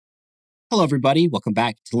Hello, everybody. Welcome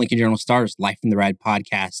back to Lincoln Journal Stars Life in the Red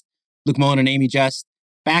podcast. Luke Mullen and Amy Just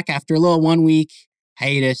back after a little 1 week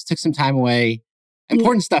hiatus, took some time away.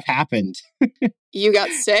 Important stuff happened. You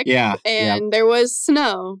got sick and there was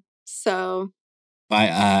snow. But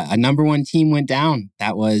a number one team went down.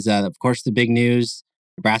 That was, of course, the big news.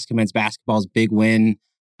 Nebraska men's basketball's big win.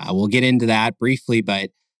 We'll get into that briefly,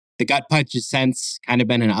 but the gut punch has since kind of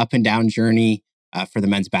been an up and down journey for the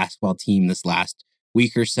men's basketball team this last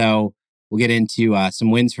week or so. We'll get into some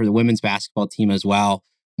wins for the women's basketball team as well.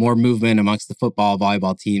 More movement amongst the football,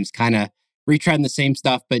 volleyball teams, kind of retreading the same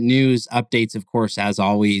stuff, but news, updates, of course, as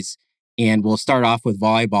always. And we'll start off with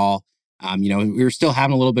volleyball. We were still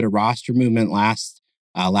having a little bit of roster movement last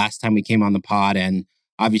time we came on the pod, and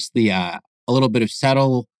obviously a little bit of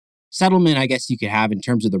settlement, I guess you could have in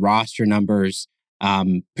terms of the roster numbers,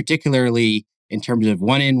 particularly in terms of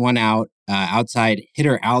one in, one out. Outside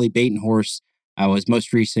hitter Allie Batenhorst was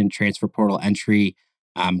most recent transfer portal entry,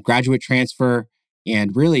 graduate transfer.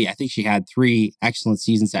 And really, I think she had 3 excellent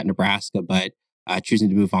seasons at Nebraska, but choosing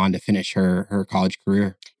to move on to finish her college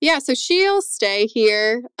career. Yeah, so she'll stay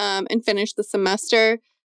here and finish the semester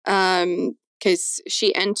because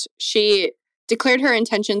she declared her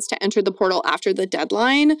intentions to enter the portal after the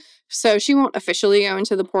deadline. So she won't officially go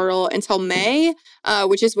into the portal until May,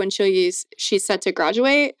 which is when she's set to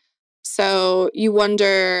graduate. So you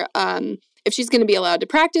wonder if she's going to be allowed to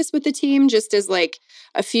practice with the team, just as like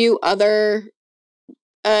a few other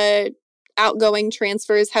outgoing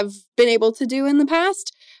transfers have been able to do in the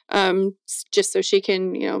past, just so she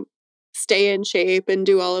can, stay in shape and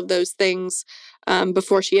do all of those things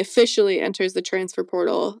before she officially enters the transfer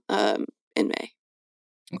portal in May.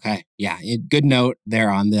 Okay. Yeah. Good note there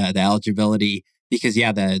on the eligibility because,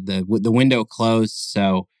 the window closed.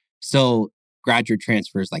 So still graduate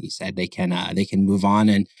transfers, like you said, they can move on.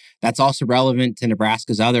 And that's also relevant to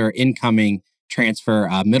Nebraska's other incoming transfer,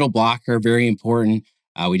 middle blocker, very important.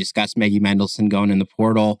 We discussed Maggie Mendelson going in the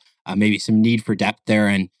portal, maybe some need for depth there.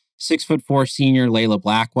 And 6'4" senior Layla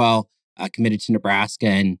Blackwell committed to Nebraska,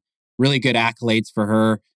 and really good accolades for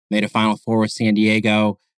her. Made a Final Four with San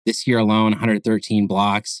Diego this year alone, 113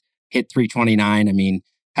 blocks, hit 329. I mean,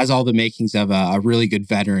 has all the makings of a really good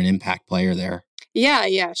veteran impact player there.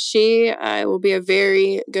 Yeah. She will be a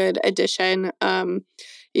very good addition.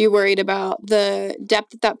 You worried about the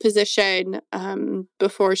depth at that position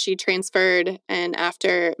before she transferred, and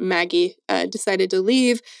after Maggie decided to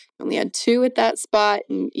leave, you only had 2 at that spot,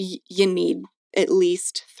 and you need at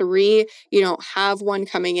least 3. You don't have one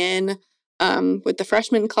coming in with the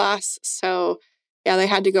freshman class, so yeah, they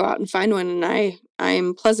had to go out and find one, and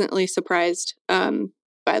I'm pleasantly surprised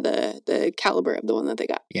by the caliber of the one that they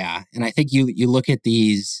got. Yeah, and I think you look at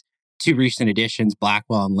these 2 recent additions,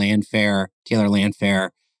 Blackwell and Taylor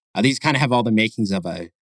Landfair. These kind of have all the makings of a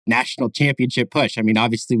national championship push. I mean,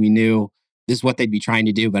 obviously we knew this is what they'd be trying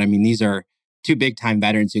to do, but I mean, these are 2 big-time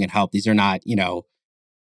veterans who can help. These are not,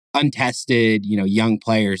 untested, young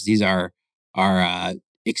players. These are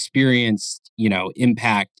experienced,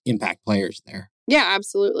 impact players there. Yeah,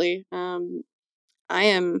 absolutely. I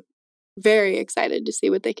am very excited to see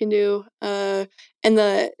what they can do in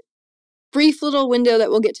the brief little window that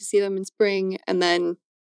we'll get to see them in spring and then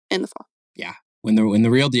in the fall. Yeah, when the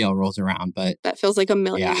real deal rolls around. But that feels like a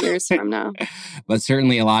million years from now. But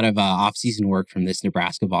certainly a lot of off-season work from this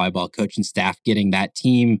Nebraska volleyball coaching staff getting that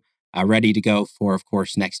team ready to go for, of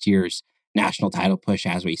course, next year's national title push,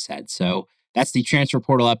 as we said. So that's the transfer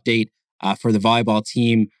portal update for the volleyball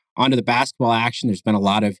team. On to the basketball action. There's been a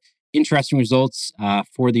lot of interesting results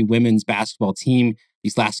for the women's basketball team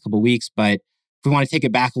these last couple of weeks. But if we want to take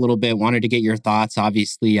it back a little bit, wanted to get your thoughts,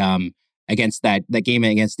 obviously, against that game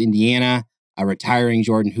against Indiana, retiring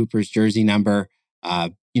Jordan Hooper's jersey number.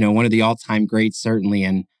 One of the all-time greats, certainly.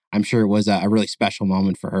 And I'm sure it was a really special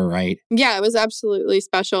moment for her, right? Yeah, it was absolutely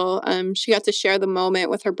special. She got to share the moment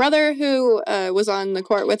with her brother, who was on the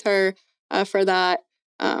court with her for that.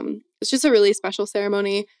 It's just a really special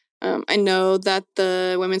ceremony. I know that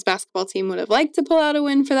the women's basketball team would have liked to pull out a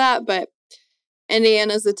win for that, but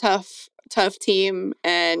Indiana's a tough team,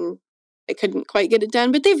 and they couldn't quite get it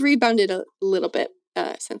done. But they've rebounded a little bit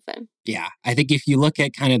since then. Yeah, I think if you look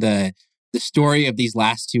at kind of the story of these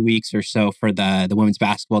last 2 weeks or so for the women's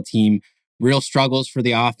basketball team, real struggles for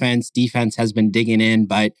the offense. Defense has been digging in,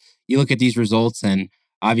 but you look at these results, and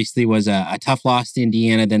obviously was a tough loss to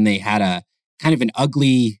Indiana. Then they had a kind of an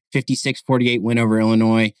ugly 56-48 win over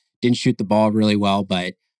Illinois. Didn't shoot the ball really well,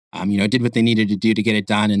 but did what they needed to do to get it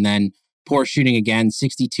done. And then poor shooting again,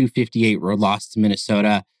 62-58 road loss to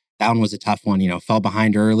Minnesota. That one was a tough one. Fell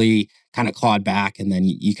behind early, kind of clawed back, and then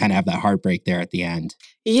you kind of have that heartbreak there at the end.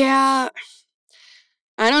 Yeah.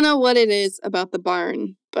 I don't know what it is about the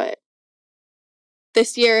barn, but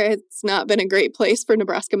this year it's not been a great place for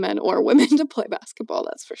Nebraska men or women to play basketball,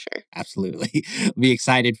 that's for sure. Absolutely. Be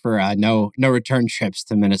excited for no return trips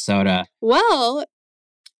to Minnesota. Well,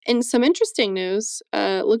 in some interesting news,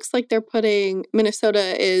 looks like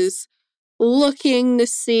Minnesota is looking to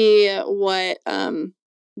see what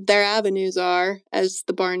their avenues are as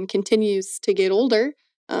the barn continues to get older.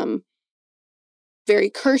 Very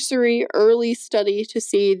cursory early study to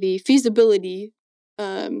see the feasibility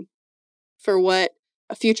for what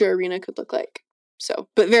a future arena could look like. So,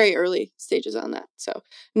 but very early stages on that. So,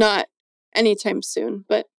 not anytime soon,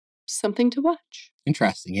 but something to watch.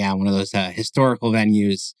 Interesting. Yeah, one of those historical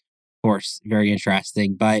venues, of course, very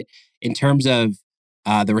interesting. But in terms of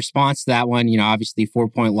the response to that one, obviously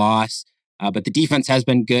 4-point loss, but the defense has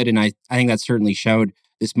been good. And I think that certainly showed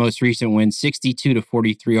this most recent win,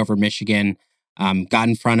 62-43 over Michigan. Got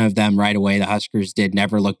in front of them right away. The Huskers did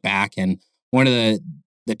never look back. And one of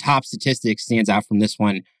the top statistics stands out from this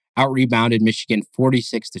one, out-rebounded Michigan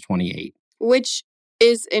 46-28. Which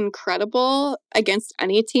is incredible against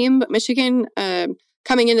any team, but Michigan,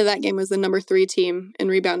 coming into that game, was the number 3 team in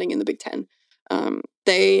rebounding in the Big Ten.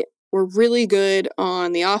 They were really good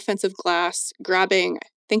on the offensive glass, grabbing, I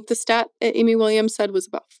think the stat Amy Williams said was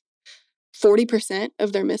about 40%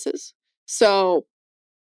 of their misses. So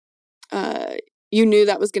you knew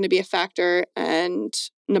that was going to be a factor, and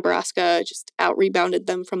Nebraska just out-rebounded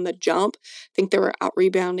them from the jump. I think they were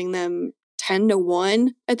out-rebounding them 10-1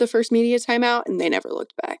 at the first media timeout, and they never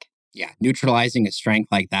looked back. Yeah, neutralizing a strength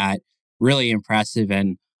like that, really impressive,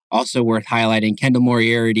 and also worth highlighting. Kendall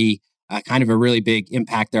Moriarty, kind of a really big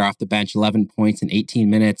impact there off the bench, 11 points in 18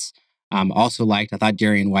 minutes. Also liked, I thought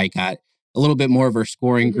Darian White got a little bit more of her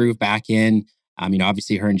scoring groove back in.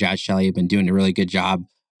 Obviously her and Jazz Shelley have been doing a really good job,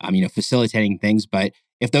 facilitating things, but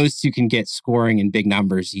if those two can get scoring in big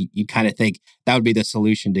numbers, you kind of think that would be the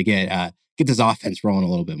solution to get this offense rolling a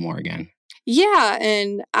little bit more again. Yeah,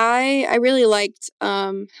 and I really liked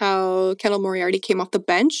how Kendall Moriarty came off the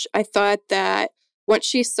bench. I thought that once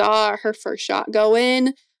she saw her first shot go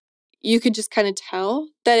in, you could just kind of tell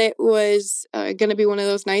that it was going to be one of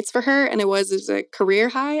those nights for her, and it was a career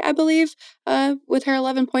high, I believe, with her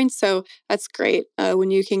 11 points. So that's great when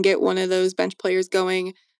you can get one of those bench players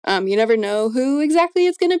going. You never know who exactly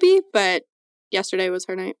it's going to be, but yesterday was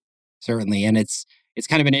her night. Certainly, and it's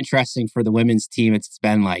kind of been interesting for the women's team. It's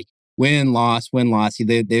been like win, loss, win, loss.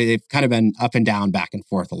 They've kind of been up and down, back and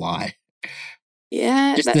forth a lot.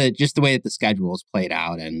 Yeah. Just the way that the schedule is played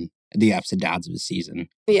out and the ups and downs of the season.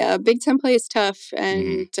 Yeah, Big Ten play is tough,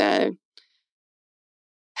 and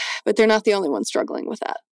but they're not the only ones struggling with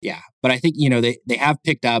that. Yeah, but I think, they have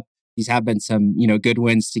picked up. These have been some, good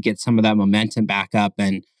wins to get some of that momentum back up.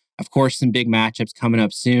 And of course, some big matchups coming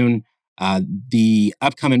up soon. The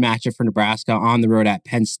upcoming matchup for Nebraska on the road at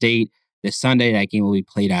Penn State this Sunday. That game will be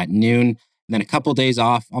played at noon. And then a couple days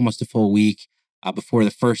off, almost a full week before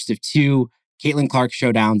the first of 2 Caitlin Clark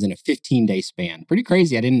showdowns in a 15-day span. Pretty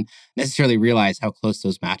crazy. I didn't necessarily realize how close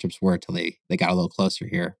those matchups were until they got a little closer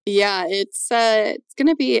here. Yeah, it's going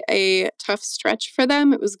to be a tough stretch for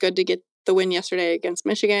them. It was good to get the win yesterday against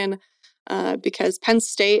Michigan because Penn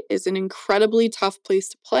State is an incredibly tough place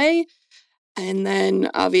to play. And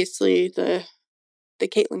then obviously the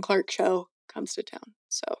Caitlin Clark show comes to town.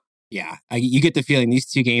 So yeah, you get the feeling these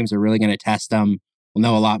 2 games are really going to test them. We'll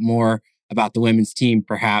know a lot more about the women's team,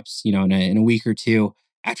 perhaps, in a week or 2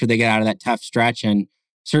 after they get out of that tough stretch. And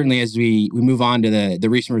certainly as we move on to the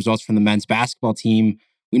recent results from the men's basketball team,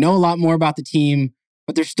 we know a lot more about the team,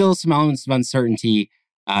 but there's still some elements of uncertainty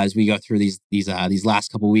as we go through these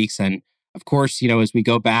last couple of weeks. And of course, as we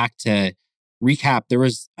go back to recap, there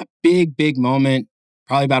was a big moment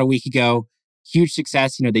probably about a week ago. Huge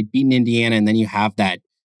success. They'd beaten Indiana, and then you have that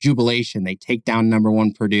jubilation. They take down number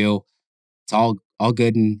 1 Purdue. It's all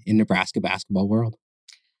good in Nebraska basketball world.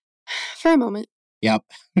 For a moment. Yep.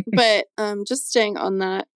 But just staying on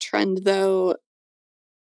that trend, though,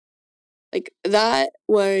 like that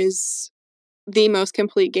was the most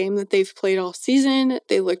complete game that they've played all season.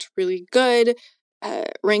 They looked really good.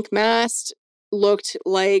 Rank Mast looked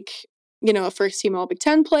like, a first-team All-Big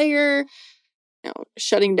Ten player,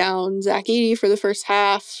 shutting down Zach Edey for the first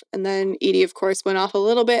half. And then Edey, of course, went off a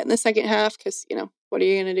little bit in the second half because, what are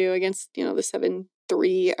you going to do against, the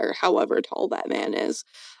 7'3" or however tall that man is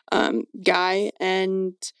guy.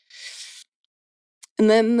 And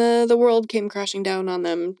then the world came crashing down on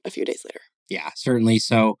them a few days later. Yeah, certainly.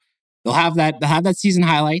 So they'll have that season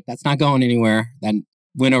highlight. That's not going anywhere. That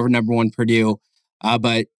win over number 1 Purdue.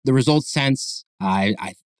 But the results since,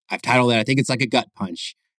 I've titled it, I think it's like a gut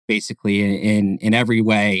punch. basically in every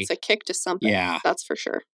way. It's a kick to something. Yeah. That's for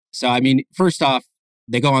sure. So, I mean, first off,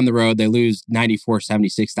 they go on the road. They lose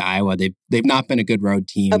 94-76 to Iowa. They've not been a good road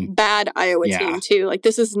team. A bad Iowa team, too. Like,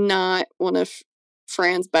 this is not one of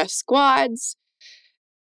Fran's best squads.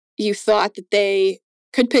 You thought that they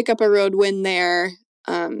could pick up a road win there,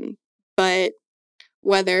 but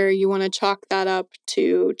whether you want to chalk that up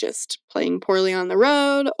to just playing poorly on the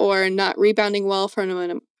road or not rebounding well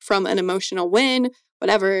from an emotional win,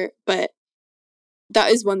 whatever, but that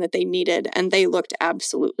is one that they needed, and they looked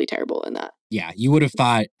absolutely terrible in that. Yeah, you would have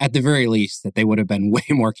thought at the very least that they would have been way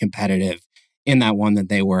more competitive in that one than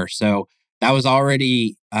they were. So that was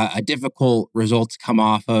already a difficult result to come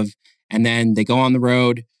off of. And then they go on the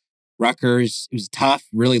road. Rutgers, it was tough,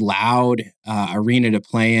 really loud arena to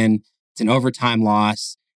play in. It's an overtime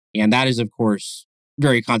loss. And that is, of course,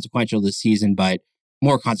 very consequential this season, but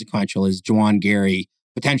more consequential is Juwan Gary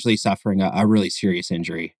potentially suffering a really serious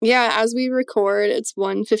injury. Yeah, as we record, it's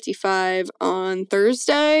 1:55 on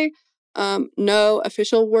Thursday. No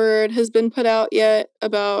official word has been put out yet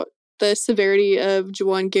about the severity of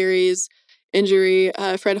Juwan Gary's injury.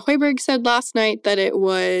 Fred Hoiberg said last night that it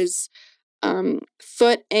was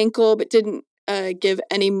foot, ankle, but didn't give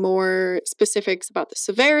any more specifics about the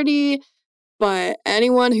severity. But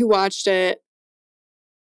anyone who watched it,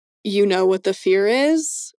 you know what the fear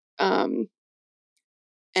is.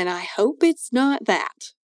 And I hope it's not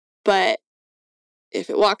that. But if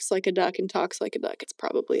it walks like a duck and talks like a duck, it's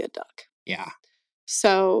probably a duck. Yeah.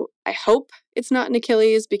 So I hope it's not an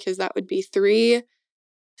Achilles, because that would be 3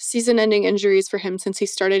 season-ending injuries for him since he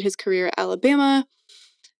started his career at Alabama.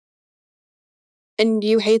 And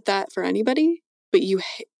you hate that for anybody, but you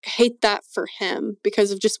hate that for him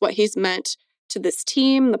because of just what he's meant to this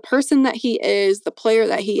team, the person that he is, the player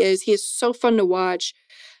that he is. He is so fun to watch.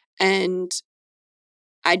 And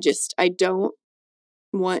I don't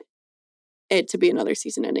want it to be another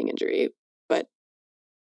season-ending injury. But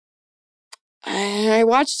I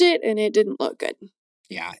watched it, and it didn't look good.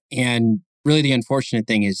 Yeah. And really the unfortunate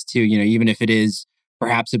thing is, too, even if it is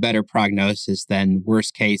perhaps a better prognosis than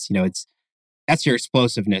worst case, that's your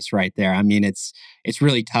explosiveness right there. I mean, it's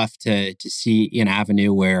really tough to see an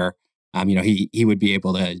avenue where, he would be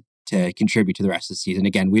able to contribute to the rest of the season.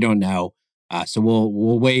 Again, we don't know. So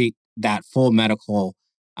we'll wait that full medical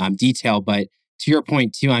detail. But to your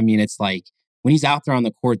point, too, I mean, it's like when he's out there on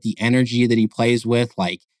the court, the energy that he plays with,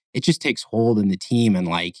 like, it just takes hold in the team. And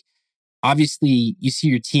like, obviously you see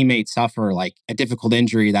your teammate suffer like a difficult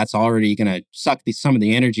injury. That's already going to suck some of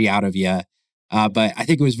the energy out of you. But I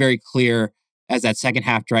think it was very clear as that second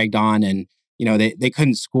half dragged on and, they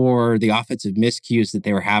couldn't score, the offensive miscues that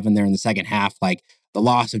they were having there in the second half, like the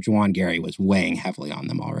loss of Juwan Gary was weighing heavily on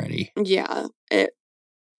them already. Yeah. It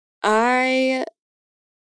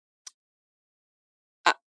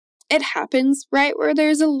happens, right, where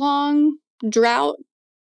there's a long drought,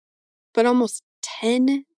 but almost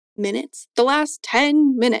 10 minutes, the last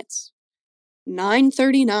 10 minutes,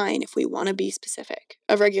 9:39 if we want to be specific,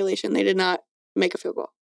 of regulation, they did not make a field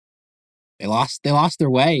goal. They lost their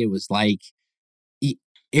way. It was like,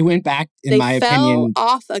 it went back, in my opinion. They fell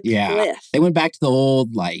off a cliff. They went back to the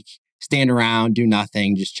old, like, stand around, do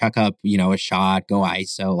nothing, just chuck up, a shot, go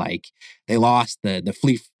ISO. Like, they lost the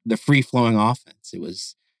free-flowing offense. It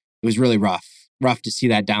was really rough to see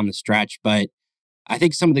that down the stretch. But I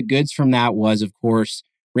think some of the goods from that was, of course,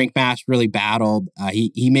 Rinkmask really battled.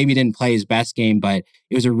 He maybe didn't play his best game, but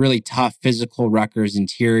it was a really tough physical Rutgers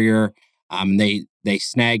interior. They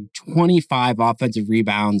snagged 25 offensive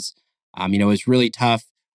rebounds. It was really tough.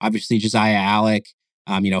 Obviously, Josiah Alec,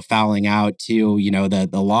 fouling out too. The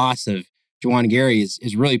loss of Juwan Gary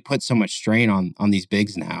is really put so much strain on these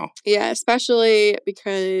bigs now. Yeah, especially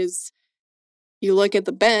because you look at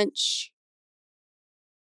the bench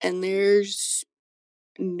and there's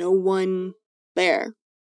no one there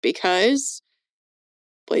because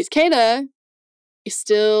Blaise Keita is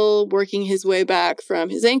still working his way back from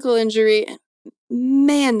his ankle injury. And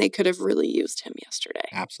man, they could have really used him yesterday.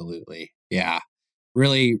 Absolutely. Yeah.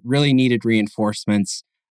 Really, really needed reinforcements.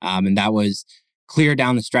 And that was clear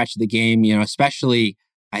down the stretch of the game, especially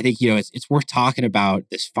I think, it's worth talking about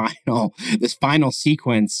this final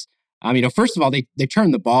sequence. First of all, they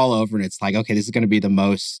turned the ball over and it's like, okay, this is going to be the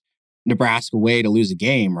most Nebraska way to lose a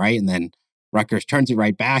game, right? And then Rutgers turns it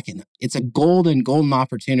right back and it's a golden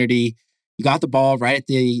opportunity. You got the ball right at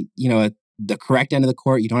the correct end of the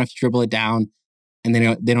court. You don't have to dribble it down and they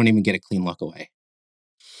don't even get a clean look away.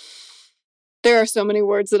 There are so many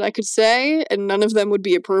words that I could say, and none of them would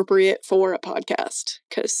be appropriate for a podcast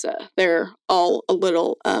because they're all a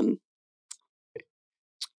little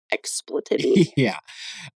expletive. Yeah,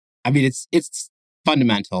 I mean it's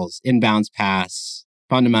fundamentals, inbounds pass,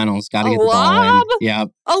 fundamentals, got to A get the ball in. lob? Yep.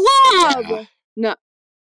 A lob! Yeah. No.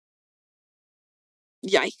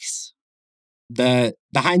 Yikes. The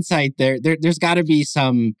hindsight there's got to be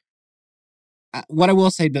some. What I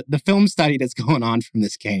will say, the film study that's going on from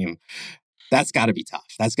this game, that's got to be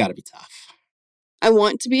tough. That's got to be tough. I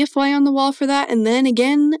want to be a fly on the wall for that, and then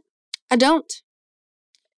again, I don't.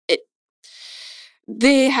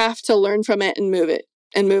 They have to learn from it and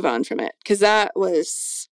move on from it, because that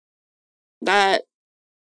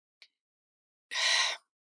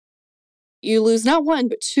you lose not one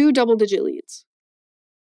but two double-digit leads.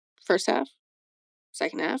 First half,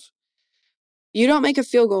 second half. You don't make a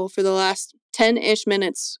field goal for the last 10-ish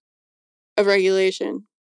minutes of regulation,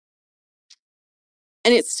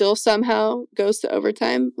 and it still somehow goes to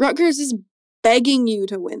overtime. Rutgers is begging you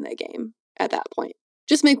to win the game at that point.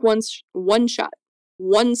 Just make one shot,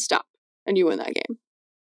 one stop, and you win that game.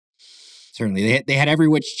 Certainly. They had every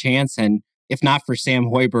which chance, and if not for Sam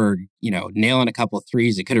Hoiberg, nailing a couple of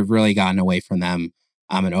threes, it could have really gotten away from them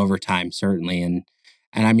in overtime, certainly. And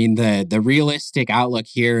I mean, the realistic outlook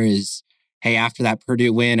here is, hey, after that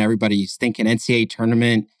Purdue win, everybody's thinking NCAA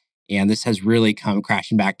tournament, and this has really come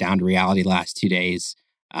crashing back down to reality the last 2 days,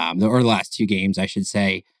 or the last 2 games, I should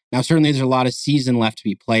say. Now, certainly there's a lot of season left to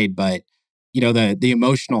be played, but the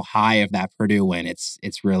emotional high of that Purdue win, it's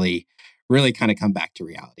really, really kind of come back to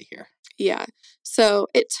reality here. Yeah. So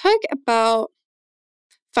it took about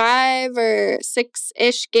 5 or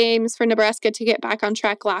 6-ish games for Nebraska to get back on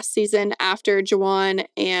track last season after Juwan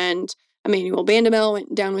and Emmanuel Bandamel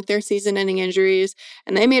went down with their season-ending injuries,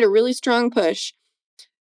 and they made a really strong push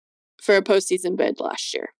for a postseason bid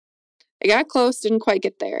last year. They got close, didn't quite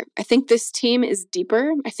get there. I think this team is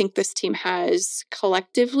deeper. I think this team has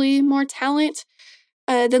collectively more talent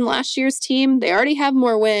than last year's team. They already have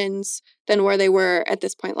more wins than where they were at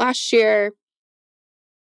this point last year,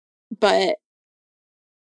 but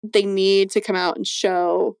they need to come out and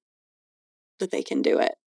show that they can do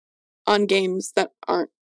it on games that aren't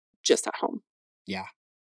just at home. Yeah,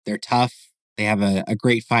 they're tough. They have a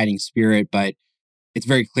great fighting spirit, but it's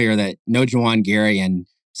very clear that no Juwan Gary, and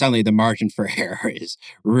suddenly the margin for error is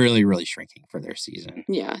really, really shrinking for their season.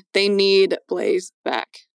 Yeah, they need Blaze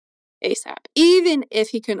back ASAP. Even if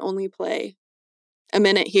he can only play a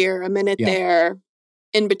minute here, a minute there,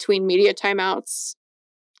 in between media timeouts,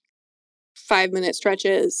 5-minute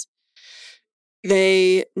stretches,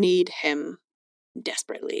 they need him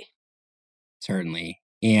desperately. Certainly.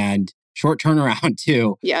 And short turnaround,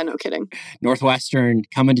 too. Yeah, no kidding. Northwestern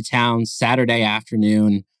coming to town Saturday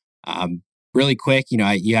afternoon. Really quick,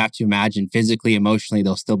 you have to imagine physically, emotionally,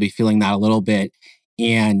 they'll still be feeling that a little bit.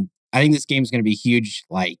 And I think this game's going to be huge.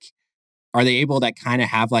 Like, are they able to kind of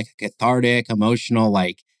have like a cathartic, emotional,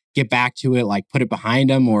 like get back to it, like put it behind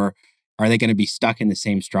them? Or are they going to be stuck in the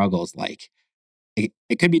same struggles? Like,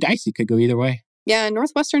 it could be dicey, could go either way. Yeah,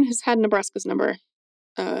 Northwestern has had Nebraska's number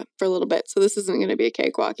for a little bit, so this isn't going to be a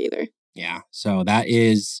cakewalk either. Yeah, so that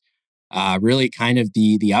is really kind of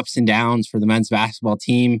the ups and downs for the men's basketball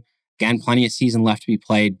team. Again, plenty of season left to be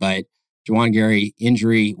played, but Juwan Gary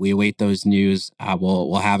injury, we await those news.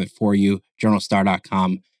 We'll have it for you,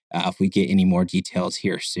 journalstar.com, if we get any more details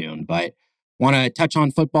here soon. But want to touch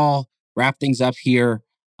on football, wrap things up here,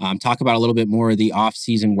 talk about a little bit more of the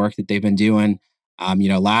off-season work that they've been doing.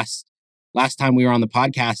 Last time we were on the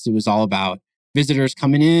podcast, it was all about visitors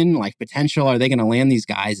coming in, like potential. Are they going to land these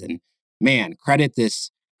guys? And man, credit this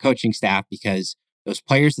coaching staff, because those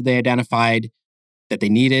players that they identified that they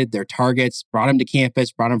needed, their targets, brought them to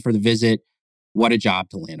campus, brought them for the visit. What a job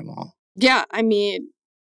to land them all. Yeah, I mean,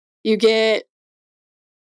 you get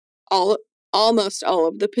almost all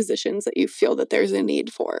of the positions that you feel that there's a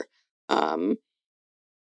need for.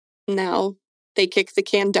 Now, they kick the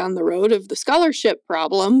can down the road of the scholarship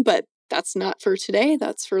problem, but that's not for today.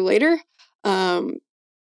 That's for later. But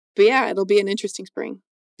yeah, it'll be an interesting spring.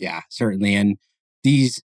 Yeah, certainly. And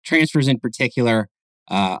these transfers in particular,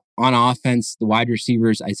 on offense, the wide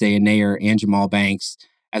receivers, Isaiah Nayer and Jamal Banks,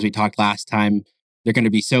 as we talked last time, they're going to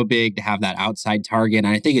be so big to have that outside target. And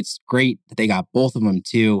I think it's great that they got both of them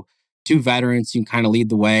too. 2 veterans who can kind of lead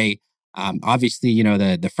the way. Obviously,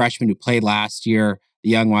 the freshmen who played last year, the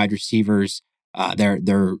young wide receivers,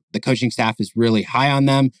 the coaching staff is really high on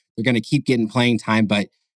them. They're going to keep getting playing time, but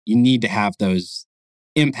you need to have those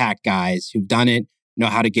impact guys who've done it, know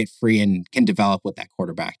how to get free, and can develop with that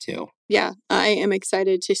quarterback too. Yeah, I am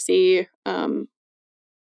excited to see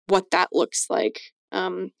what that looks like.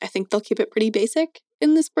 I think they'll keep it pretty basic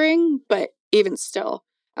in the spring, but even still,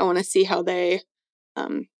 I want to see how they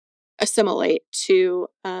assimilate to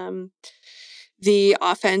the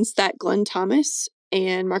offense that Glenn Thomas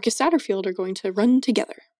and Marcus Satterfield are going to run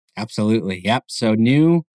together. Absolutely. Yep. So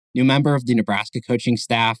new member of the Nebraska coaching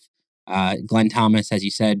staff, Glenn Thomas, as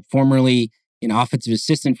you said, formerly an offensive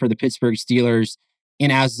assistant for the Pittsburgh Steelers,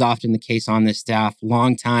 and as is often the case on this staff,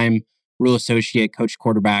 longtime Rule associate, coach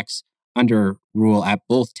quarterbacks under Rule at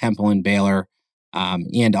both Temple and Baylor.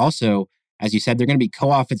 And also, as you said, they're going to be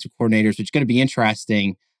co-offensive coordinators, which is going to be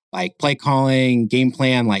interesting, like play calling, game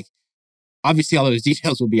plan, like obviously all those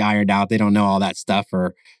details will be ironed out. They don't know all that stuff,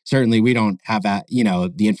 or certainly we don't have that,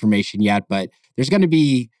 the information yet, but there's going to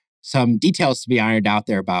be some details to be ironed out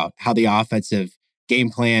there about how the offensive game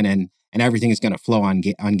plan and everything is going to flow on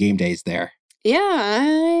game days there. Yeah,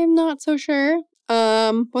 I'm not so sure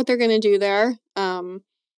what they're going to do there.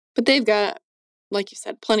 But they've got, like you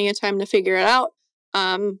said, plenty of time to figure it out.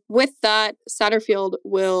 With that, Satterfield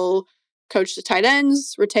will coach the tight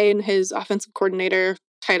ends, retain his offensive coordinator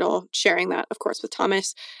title, sharing that, of course, with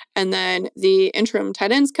Thomas. And then the interim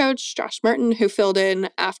tight ends coach, Josh Merton, who filled in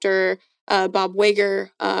after Bob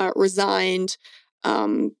Wager resigned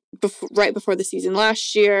right before the season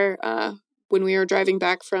last year, when we were driving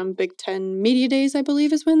back from Big Ten Media Days, I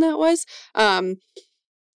believe is when that was,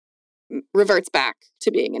 reverts back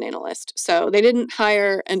to being an analyst. So they didn't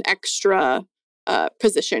hire an extra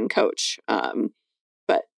position coach.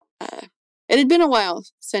 But it had been a while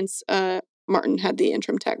since Martin had the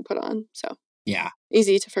interim tag put on. So yeah,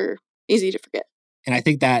 easy to forget. And I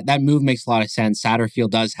think that move makes a lot of sense. Satterfield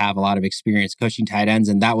does have a lot of experience coaching tight ends,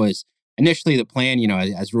 and that was initially the plan,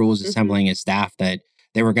 as Rule was assembling his staff, that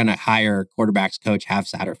they were going to hire quarterbacks coach, have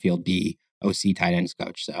Satterfield be OC tight ends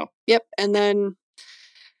coach. So yep, and then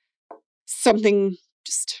something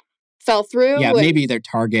just fell through. Yeah, maybe their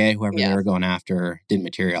target, whoever they were going after, didn't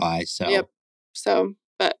materialize. So yep. So,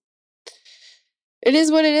 but it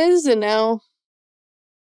is what it is, and now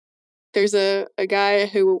there's a guy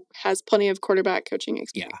who has plenty of quarterback coaching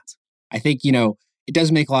experience. Yeah. I think, it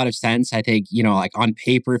does make a lot of sense. I think, like on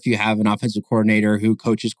paper, if you have an offensive coordinator who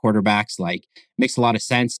coaches quarterbacks, like makes a lot of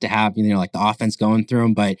sense to have, like the offense going through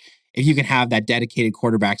them. But if you can have that dedicated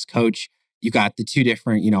quarterbacks coach, you got the two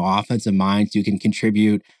different, offensive minds who can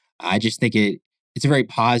contribute. I just think it's a very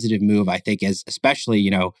positive move, I think, especially,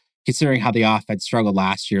 considering how the offense struggled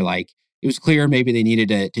last year. Like it was clear maybe they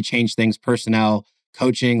needed to change things, personnel,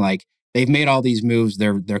 coaching, like they've made all these moves.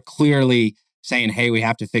 They're clearly saying, hey, we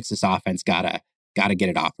have to fix this offense. Gotta get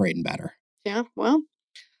it operating better. Yeah, well,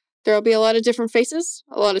 there'll be a lot of different faces,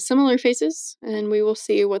 a lot of similar faces, and we will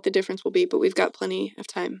see what the difference will be. But we've got plenty of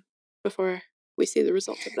time before we see the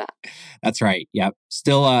results of that. That's right. Yep.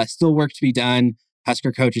 Still work to be done.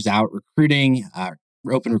 Husker coaches out recruiting,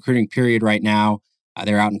 open recruiting period right now.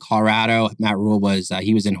 They're out in Colorado. Matt Rule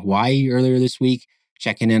he was in Hawaii earlier this week,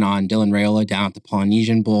 checking in on Dylan Raiola down at the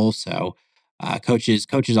Polynesian Bowl. So coaches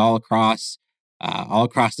all across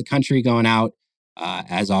the country going out.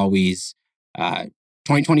 As always,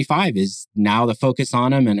 2025 is now the focus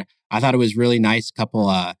on them. And I thought it was really nice a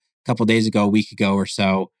couple days ago, a week ago or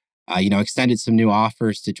so, extended some new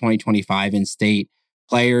offers to 2025 in-state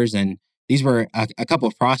players. And these were a couple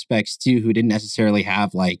of prospects too, who didn't necessarily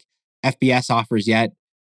have like FBS offers yet,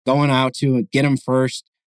 going out to get them first,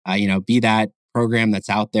 be that program that's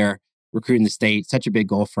out there recruiting the state. Such a big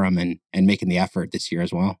goal for them and making the effort this year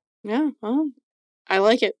as well. Yeah, well, I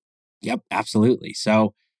like it. Yep, absolutely.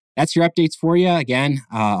 So that's your updates for you. Again,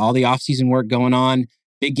 all the offseason work going on,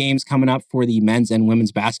 big games coming up for the men's and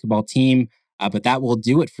women's basketball team. But that will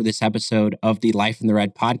do it for this episode of the Life in the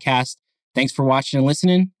Red podcast. Thanks for watching and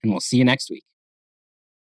listening, and we'll see you next week.